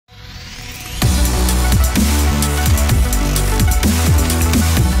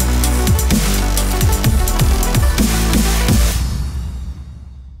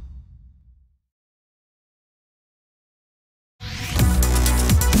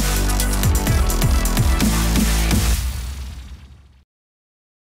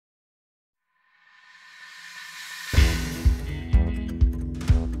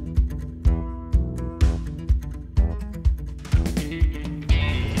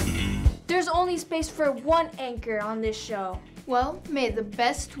There's only space for one anchor on this show. Well, may the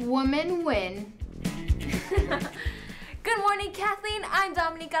best woman win. Good morning, Kathleen. I'm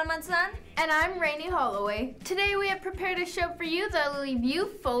Dominique Almanzan. And I'm Rainee Holloway. Today we have prepared a show for you that will leave you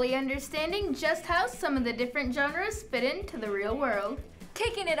fully understanding just how some of the different genres fit into the real world.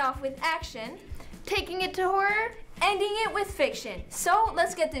 Kicking it off with action, taking it to horror, ending it with fiction. So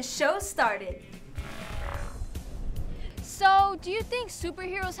let's get this show started. So, do you think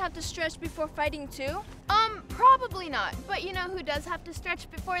superheroes have to stretch before fighting too? Probably not. But you know who does have to stretch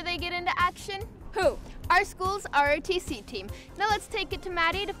before they get into action? Who? Our school's ROTC team. Now let's take it to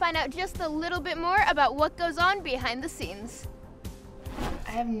Maddie to find out just a little bit more about what goes on behind the scenes.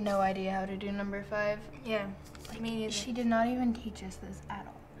 I have no idea how to do number 5. Yeah, me neither. She did not even teach us this at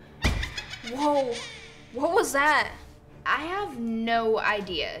all. Whoa, what was that? I have no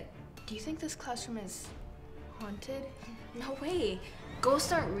idea. Do you think this classroom is haunted? No way.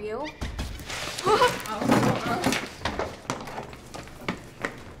 Ghosts aren't real.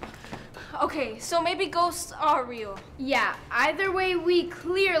 Okay, so maybe ghosts are real. Yeah, either way, we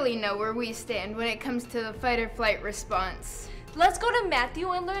clearly know where we stand when it comes to the fight or flight response. Let's go to Matthew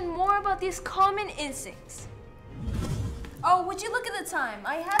and learn more about these common instincts. Oh, would you look at the time?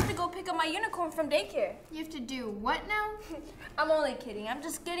 I have to go pick up my unicorn from daycare. You have to do what now? I'm only kidding. I'm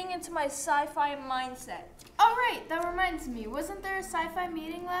just getting into my sci-fi mindset. Oh, right. That reminds me. Wasn't there a sci-fi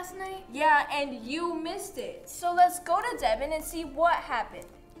meeting last night? Yeah, and you missed it. So let's go to Devin and see what happened.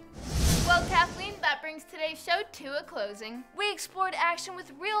 Well, Kathleen, that brings today's show to a closing. We explored action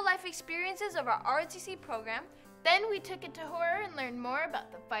with real-life experiences of our ROTC program. Then we took it to horror and learned more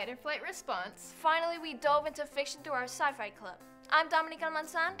about the fight or flight response. Finally, we dove into fiction through our sci-fi club. I'm Dominique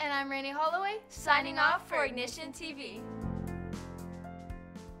Almanzan. And I'm Rainee Holloway, signing off for Ignition TV.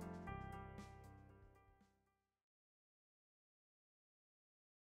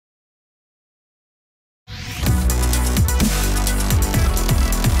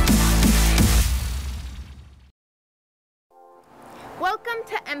 Welcome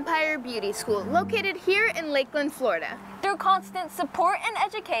to Empire Beauty School, located here in Lakeland, Florida. Through constant support and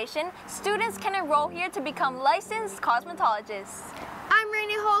education, students can enroll here to become licensed cosmetologists. I'm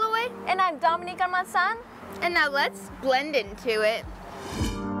Rainee Holloway. And I'm Dominique Almanzan. And now let's blend into it.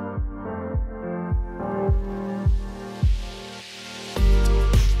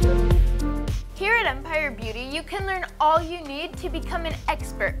 Here at Empire Beauty, you can learn all you need to become an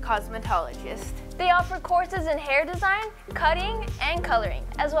expert cosmetologist. They offer courses in hair design, cutting, and coloring,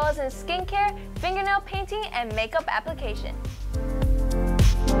 as well as in skincare, fingernail painting, and makeup application.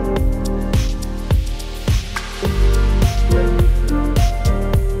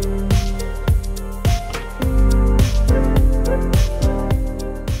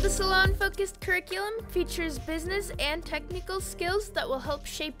 The salon-focused curriculum features business and technical skills that will help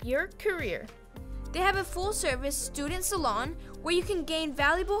shape your career. They have a full-service student salon where you can gain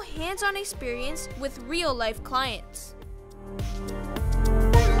valuable hands-on experience with real-life clients.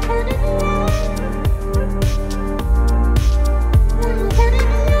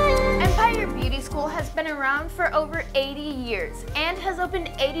 Empire Beauty School has been around for over 80 years and has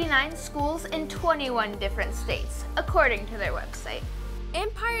opened 89 schools in 21 different states, according to their website.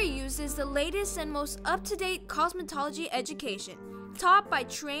 Empire uses the latest and most up-to-date cosmetology education, taught by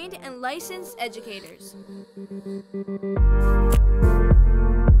trained and licensed educators.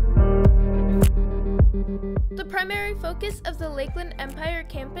 The primary focus of the Lakeland Empire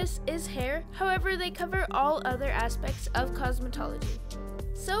campus is hair, however they cover all other aspects of cosmetology.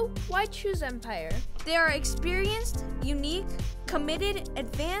 So why choose Empire? They are experienced, unique, committed,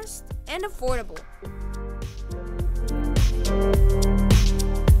 advanced, and affordable.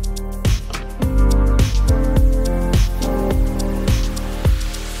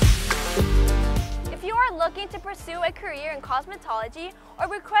 Looking to pursue a career in cosmetology or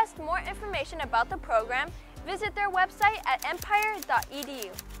request more information about the program, visit their website at empire.edu.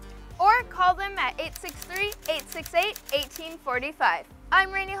 Or call them at 863-868-1845.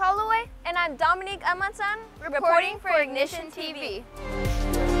 I'm Rainee Holloway. And I'm Dominique Almanzan, reporting for Ignition TV.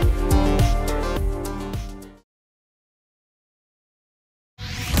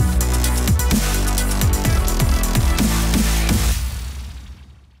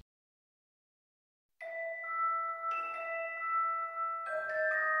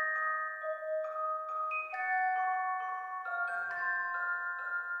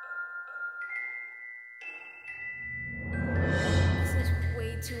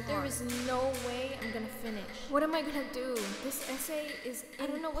 Too hard. There is no way I'm gonna finish. What am I gonna do? This essay is I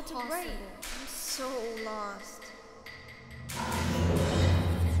don't know what to write. I'm so lost.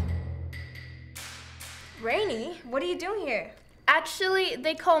 Rainee, what are you doing here? Actually,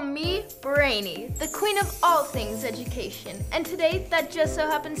 they call me Rainee, the queen of all things education. And today, that just so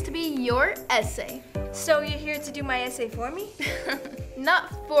happens to be your essay. So you're here to do my essay for me?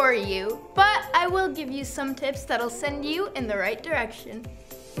 Not for you, but I will give you some tips that'll send you in the right direction.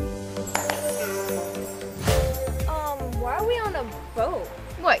 Why are we on a boat?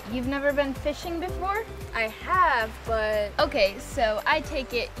 What, you've never been fishing before? I have, but... Okay, so I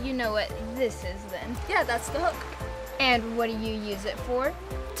take it you know what this is then. Yeah, that's the hook. And what do you use it for?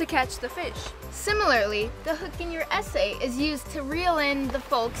 To catch the fish. Similarly, the hook in your essay is used to reel in the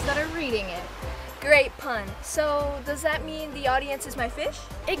folks that are reading it. Great pun. So, does that mean the audience is my fish?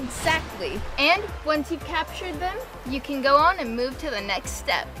 Exactly. And once you've captured them, you can go on and move to the next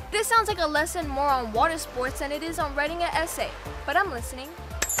step. This sounds like a lesson more on water sports than it is on writing an essay, but I'm listening.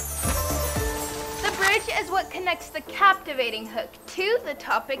 The bridge is what connects the captivating hook to the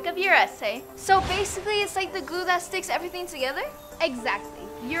topic of your essay. So basically, it's like the glue that sticks everything together? Exactly.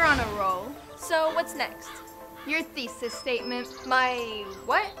 You're on a roll. So what's next? Your thesis statement. My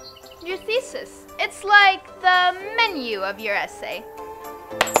what? Your thesis. It's like the menu of your essay.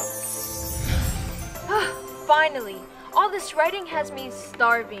 Finally, all this writing has me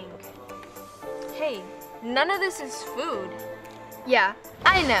starving. Hey, none of this is food. Yeah,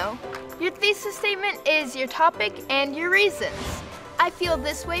 I know. Your thesis statement is your topic and your reasons. I feel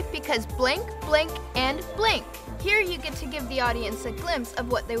this way because blank, blank, and blank. Here you get to give the audience a glimpse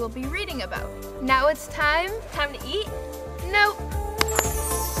of what they will be reading about. Now it's time... Time to eat? Nope.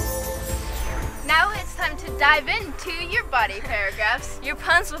 Now it's time to dive into your body paragraphs. Your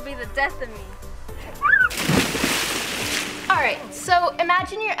puns will be the death of me. Alright, so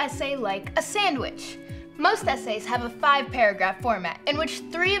imagine your essay like a sandwich. Most essays have a 5-paragraph format, in which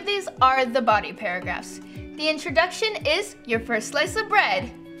 3 of these are the body paragraphs. The introduction is your first slice of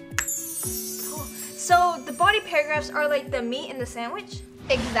bread. So the body paragraphs are like the meat in the sandwich?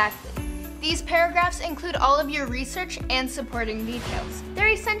 Exactly. These paragraphs include all of your research and supporting details. They're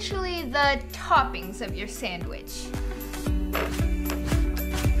essentially the toppings of your sandwich.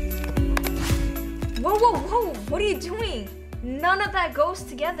 Whoa, whoa, whoa! What are you doing? None of that goes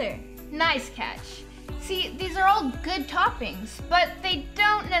together. Nice catch. See, these are all good toppings, but they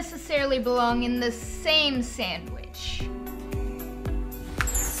don't necessarily belong in the same sandwich.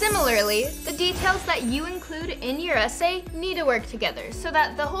 Similarly, the details that you include in your essay need to work together so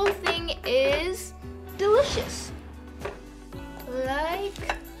that the whole thing is delicious.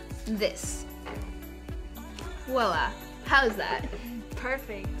 Like this. Voila, how's that?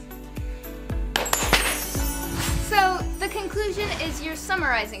 Perfect. So, the conclusion is your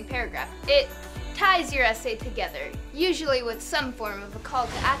summarizing paragraph. It ties your essay together, usually with some form of a call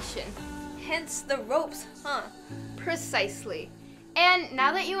to action. Hence the ropes, huh? Precisely. And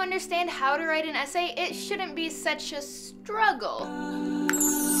now that you understand how to write an essay, it shouldn't be such a struggle.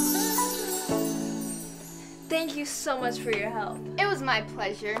 Thank you so much for your help. It was my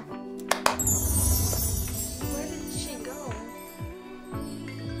pleasure. Where did she go?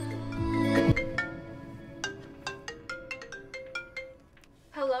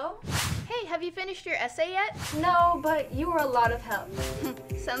 Hello? Hey, have you finished your essay yet? No, but you were a lot of help.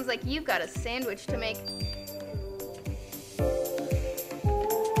 Sounds like you've got a sandwich to make.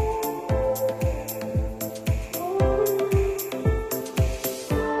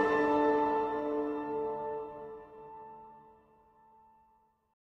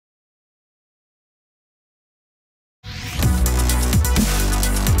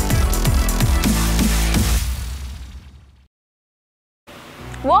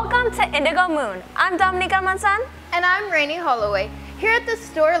 Welcome to Indigo Moon. I'm Dominique Almanzan. And I'm Rainee Holloway. Here at the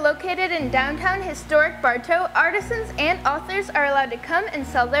store located in downtown historic Bartow, artisans and authors are allowed to come and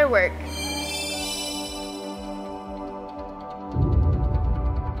sell their work.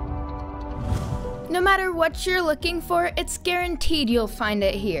 No matter what you're looking for, it's guaranteed you'll find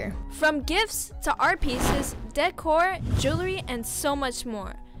it here. From gifts to art pieces, decor, jewelry, and so much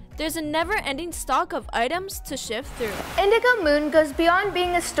more. There's a never-ending stock of items to shift through. Indigo Moon goes beyond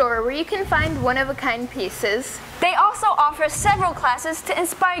being a store where you can find one-of-a-kind pieces. They also offer several classes to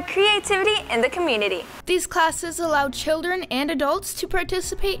inspire creativity in the community. These classes allow children and adults to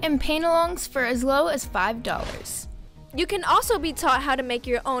participate in paint-alongs for as low as $5. You can also be taught how to make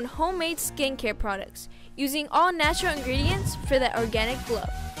your own homemade skincare products, using all natural ingredients for that organic glow.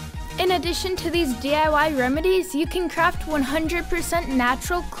 In addition to these DIY remedies, you can craft 100%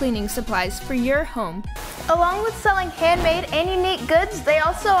 natural cleaning supplies for your home. Along with selling handmade and unique goods, they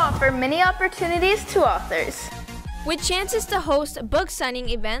also offer many opportunities to authors. With chances to host book signing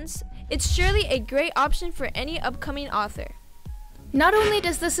events, it's surely a great option for any upcoming author. Not only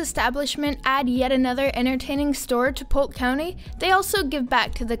does this establishment add yet another entertaining store to Polk County, they also give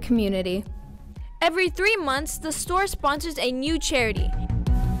back to the community. Every 3 months, the store sponsors a new charity.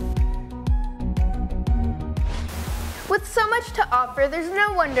 With so much to offer, there's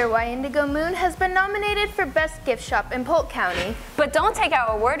no wonder why Indigo Moon has been nominated for Best Gift Shop in Polk County. But don't take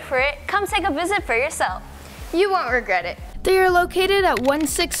our word for it. Come take a visit for yourself. You won't regret it. They are located at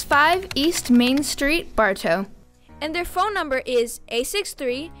 165 East Main Street, Bartow. And their phone number is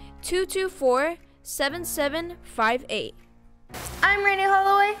 863-224-7758. I'm Rainee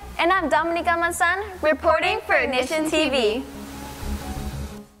Holloway. And I'm Dominique Almanzan, reporting for Ignition TV.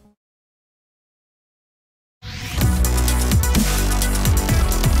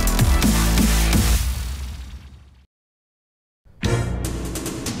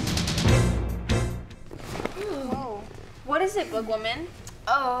 What is it, Boogwoman?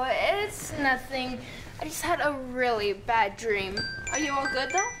 Oh, it's nothing. I just had a really bad dream. Are you all good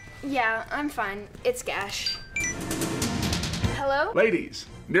though? Yeah, I'm fine. It's Gash. Hello? Ladies,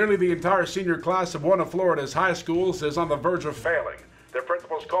 nearly the entire senior class of one of Florida's high schools is on the verge of failing. Their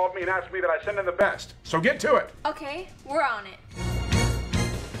principals called me and asked me that I send in the best. So get to it. Okay, we're on it.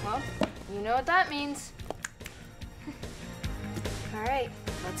 Well, you know what that means. All right,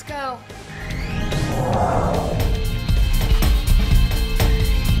 let's go.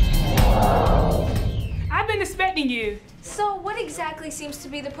 I've been expecting you. So what exactly seems to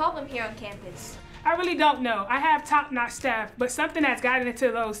be the problem here on campus? I really don't know. I have top-notch staff, but something has gotten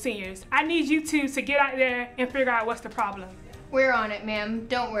into those seniors. I need you two to get out there and figure out what's the problem. We're on it, ma'am.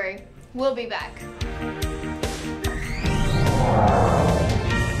 Don't worry. We'll be back.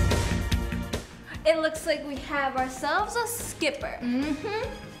 It looks like we have ourselves a skipper.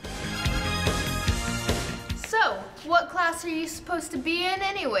 So, what class are you supposed to be in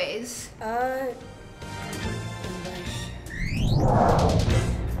anyways?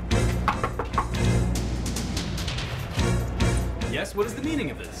 Yes, what is the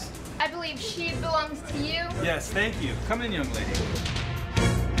meaning of this? I believe she belongs to you. Yes, thank you. Come in, young lady.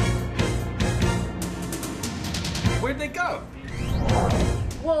 Where'd they go?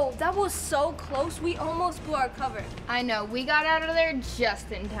 Whoa, that was so close. We almost blew our cover. I know, we got out of there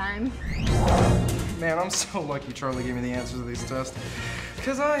just in time. Man, I'm so lucky Charlie gave me the answers to these tests,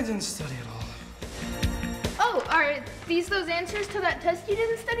 because I didn't study at all. Oh, are these those answers to that test you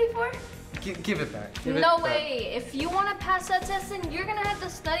didn't study for? Give it back. Give No it back. way. If you want to pass that test, then you're going to have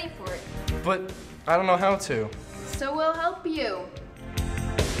to study for it. But I don't know how to. So we'll help you.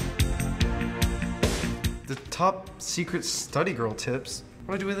 The top secret study girl tips.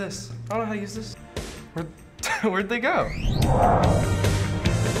 What do I do with this? I don't know how to use this. Where'd they go?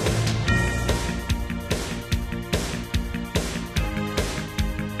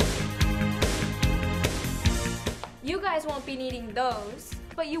 You guys won't be needing those,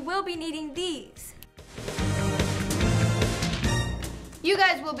 but you will be needing these. You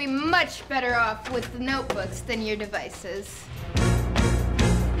guys will be much better off with the notebooks than your devices.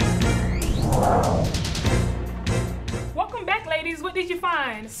 Welcome back, ladies. What did you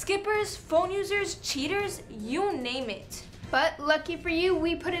find? Skippers, phone users, cheaters, you name it. But lucky for you,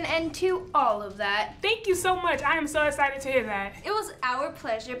 we put an end to all of that. Thank you so much. I am so excited to hear that. It was our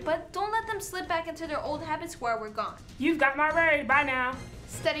pleasure, but don't let them slip back into their old habits while we're gone. You've got my word. Bye now.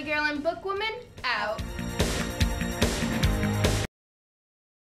 Study girl and bookwoman, out.